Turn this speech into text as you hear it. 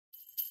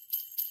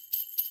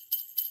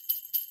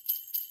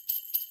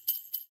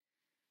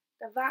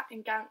Der var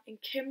engang en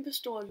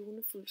kæmpestor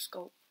lunefuld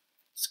skov.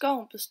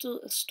 Skoven bestod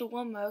af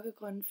store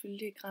mørkegrønne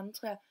fyldige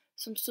grantræer,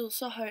 som stod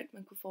så højt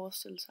man kunne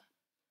forestille sig.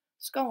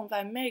 Skoven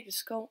var en magisk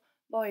skov,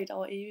 hvori der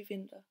var evig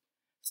vinter.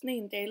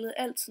 Sneen dalede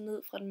altid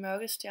ned fra den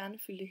mørke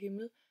stjernefyldte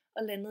himmel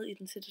og landede i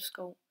den tætte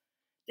skov.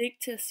 Det er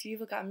ikke til at sige,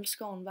 hvor gammel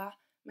skoven var,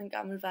 men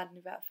gammel var den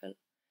i hvert fald.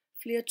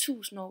 Flere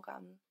tusind år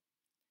gammel.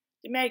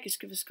 Det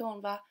magiske ved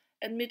skoven var,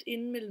 at midt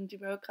inde mellem de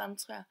mørke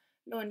grantræer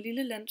lå en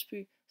lille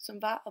landsby,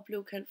 som var og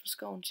blev kaldt for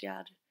skovens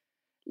hjerte.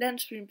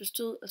 Landsbyen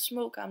bestod af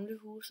små gamle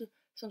huse,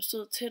 som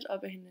stod tæt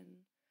op ad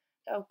hinanden.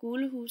 Der var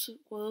gule huse,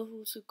 røde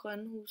huse,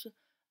 grønne huse,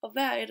 og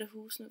hver et af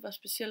husene var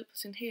specielt på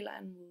sin helt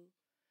egen måde.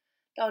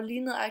 Der var lige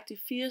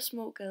nøjagtigt 4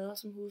 små gader,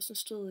 som husene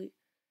stod i.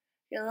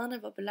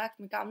 Gaderne var belagt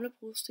med gamle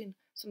brosten,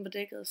 som var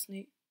dækket af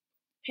sne.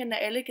 Hen ad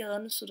alle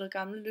gaderne stod der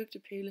gamle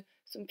lygtepæle,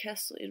 som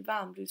kastede et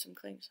varmt lys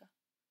omkring sig.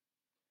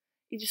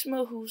 I de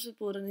små huse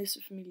boede der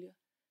nissefamilier.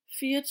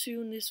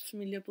 24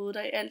 nissefamilier boede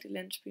der i alt i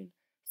landsbyen,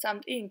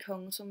 samt en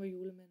konge, som var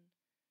julemanden.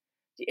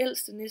 De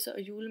ældste nisser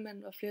og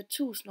julemanden var flere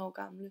tusind år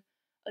gamle,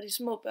 og de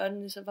små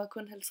børnenisser var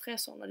kun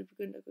 50 år, når de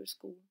begyndte at gå i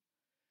skole.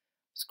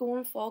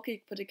 Skolen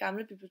foregik på det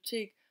gamle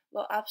bibliotek,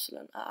 hvor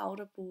Absalon og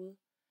Agda boede.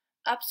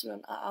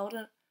 Absalon og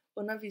Agda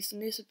underviste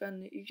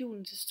nissebørnene i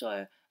julens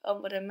historie om,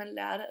 hvordan man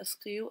lærte at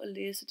skrive og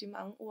læse de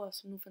mange ord,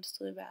 som nu fandt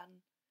sted i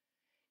verden.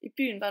 I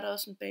byen var der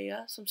også en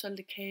bager, som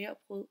solgte kage og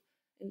brød,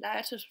 en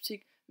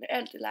legetøjsbutik med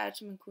alt det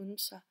legetøj, man kunne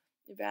sig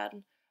i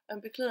verden, og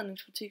en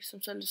beklædningsbutik,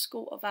 som solgte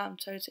sko og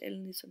varmt tøj til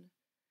alle nisserne.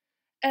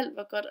 Alt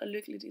var godt og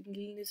lykkeligt i den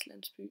lille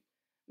nisselandsby,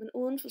 men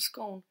uden for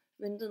skoven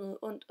ventede noget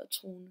ondt og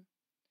truende.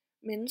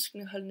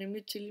 Menneskene holdt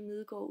nemlig til i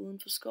Midgård uden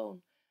for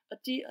skoven,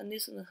 og de og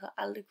nisserne havde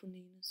aldrig kunnet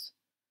enes.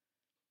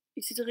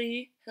 I sit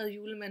rige havde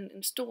julemanden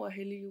en stor og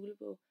hellig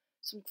julebog,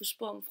 som kunne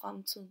spå om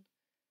fremtiden.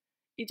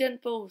 I den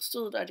bog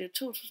stod der, at i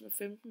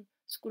 2015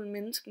 skulle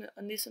menneskene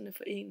og nisserne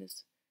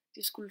forenes.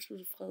 De skulle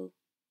slutte fred.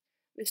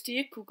 Hvis de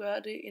ikke kunne gøre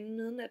det inden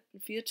midnat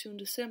den 24.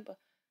 december,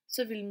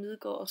 så ville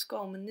Midgård og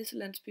skov med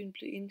nisselandsbyen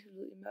blive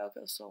indhyllet i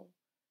mørke og sorg.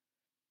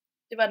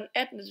 Det var den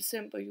 18.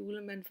 december,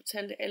 julemanden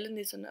fortalte alle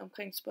nisserne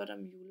omkring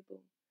spådommen i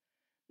julebogen.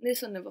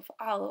 Nisserne var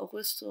forarvet og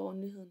rystede over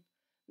nyheden,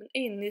 men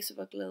en nisse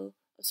var glad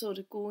og så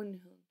det gode i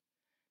nyheden.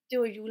 Det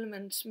var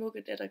julemandens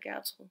smukke datter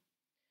Gertrud.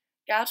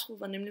 Gertrud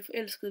var nemlig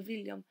forelsket i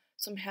William,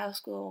 som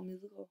herskede over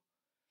Midgård.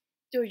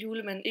 Det var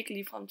julemanden ikke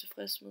ligefrem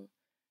tilfreds med.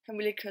 Han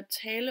ville ikke høre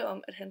tale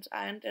om, at hans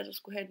egen datter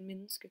skulle have et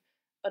menneske,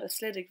 og da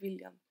slet ikke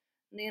William.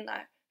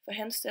 Nej, for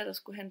hans datter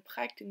skulle have en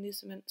prægtig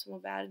nissemand, som var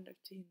værdig nok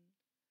til hende.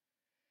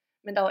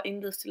 Men der var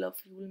intet stillet op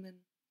for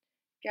julemanden.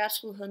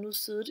 Gertrud havde nu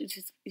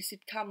siddet i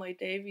sit kammer i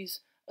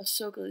dagvis og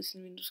sukket i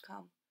sin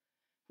vindueskarm.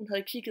 Hun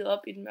havde kigget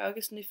op i den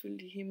mørke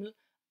snefyldte himmel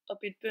og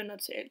bedt bønner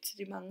til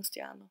de mange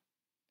stjerner.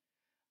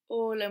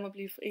 Lad mig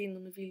blive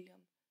forenet med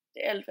William.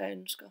 Det er alt, hvad jeg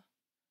ønsker.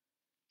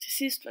 Til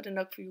sidst var det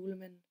nok for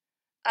julemanden.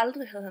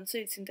 Aldrig havde han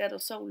set sin datter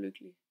så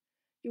ulykkelig.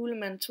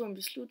 Julemanden tog en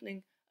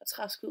beslutning og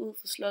traskede ud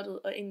fra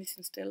slottet og ind i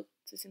sin stald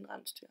til sin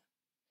rensdyr.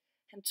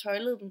 Han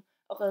tøjlede dem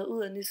og red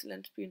ud af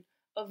nisselandsbyen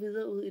og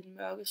videre ud i den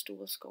mørke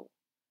store skov.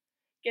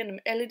 Gennem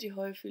alle de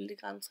høje fyldte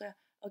grantræer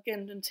og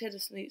gennem den tætte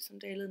sne, som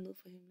dalede ned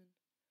fra himlen.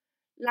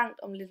 Langt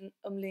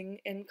om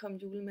længe ankom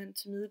julemanden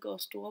til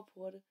Midgårds store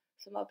porte,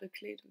 som var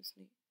beklædt med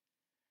sne.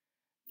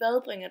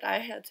 Hvad bringer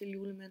dig her til,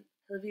 julemand?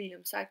 Havde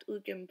William sagt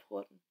ud gennem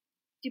porten.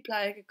 De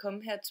plejer ikke at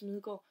komme her til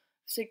Midgård,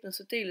 hvis ikke noget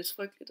særdeles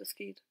frygteligt er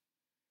sket.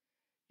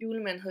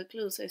 Julemanden havde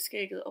kløet sig i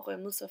skægget og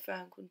rømmet sig, før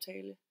han kunne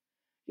tale.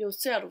 Jo,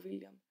 ser du,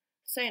 William.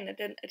 Sagen er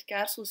den, at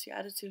Gertruds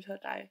hjerte tilhører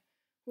dig.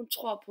 Hun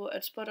tror på,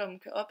 at spådommen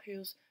kan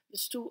ophæves,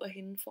 hvis du og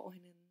hende får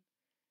hinanden.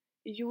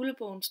 I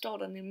julebogen står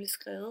der nemlig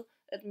skrevet,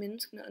 at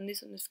menneskene og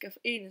nisserne skal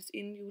forenes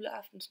inden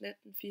juleaftensnat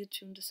den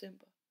 24.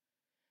 december.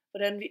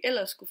 Hvordan vi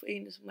ellers skulle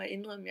forenes, må jeg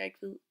indrømme, jeg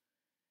ikke ved.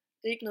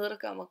 Det er ikke noget, der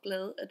gør mig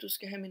glad, at du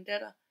skal have min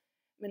datter,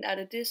 men er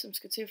det det, som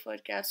skal til for,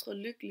 at Gertrud er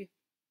lykkelig,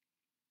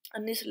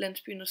 og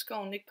nisselandsbyen og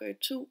skoven ikke går i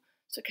tu,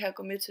 så kan jeg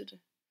gå med til det.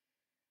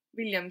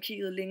 William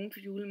kiggede længe på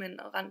julemanden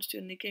og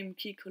rensdyrene igennem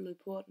kighullet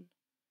i porten.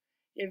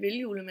 Jeg vil,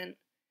 julemand.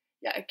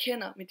 Jeg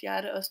erkender, at mit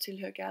hjerte også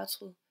tilhører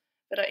Gertrud.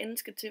 Hvad der end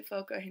skal til for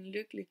at gøre hende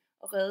lykkelig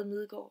og redde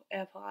Midgård, er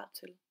jeg parat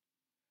til.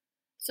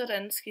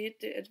 Sådan skete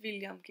det, at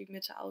William gik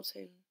med til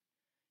aftalen.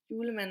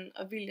 Julemanden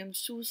og William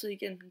susede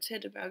igennem den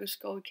tætte mørke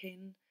skov i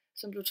kanen,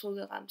 som blev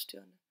trukket af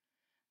rensdyrene.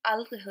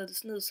 Aldrig havde det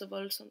sneet så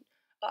voldsomt,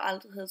 og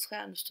aldrig havde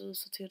træerne stået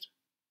så tæt.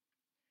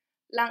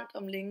 Langt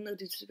om længe nåede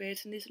de tilbage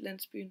til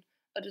nisselandsbyen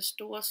og det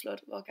store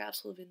slot, hvor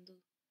Gertrud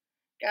ventede.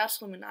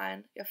 Gertrud, min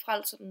egen, jeg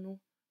frelser den nu,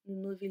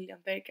 nynede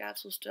William bag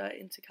Gertruds dør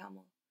ind til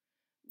kammeret.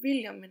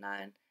 William, min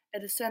egen, er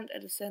det sandt,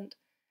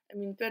 at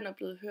mine bøn er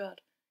blevet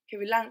hørt? Kan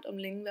vi langt om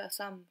længe være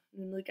sammen,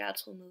 nynede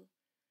Gertrud med.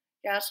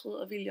 Gertrud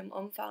og William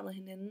omfavnede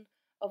hinanden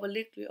og var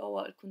lykkelige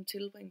over at kunne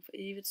tilbringe for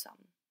evigt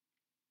sammen.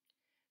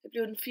 Det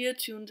blev den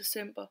 24.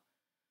 december,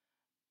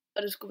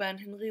 og det skulle være en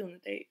henrivende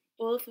dag,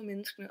 både for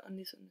menneskene og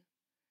nisserne.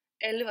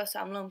 Alle var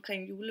samlet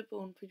omkring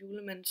julebogen på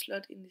julemandens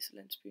slot i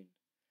nisselandsbyen.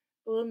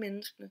 Både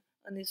menneskene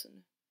og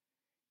nisserne.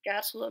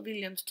 Gertrud og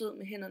William stod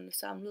med hænderne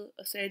samlet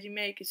og sagde de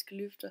magiske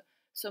løfter,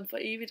 som for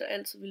evigt og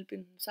altid ville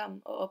binde dem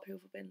sammen og ophæve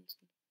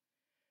forbandelsen.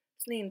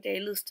 Sneen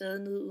dalede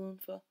stadig ned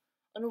udenfor,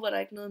 og nu var der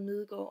ikke noget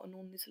Midgård og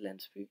nogen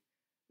nisselandsby.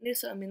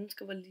 Nisser og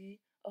mennesker var lige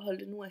og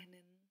holdte nu af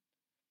hinanden.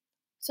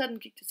 Sådan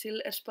gik det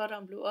til, at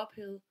spotteren blev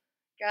ophævet,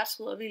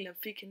 Gertrud og William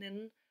fik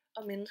hinanden,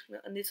 og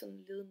menneskene og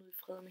nisserne levede nu i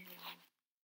fred med hinanden.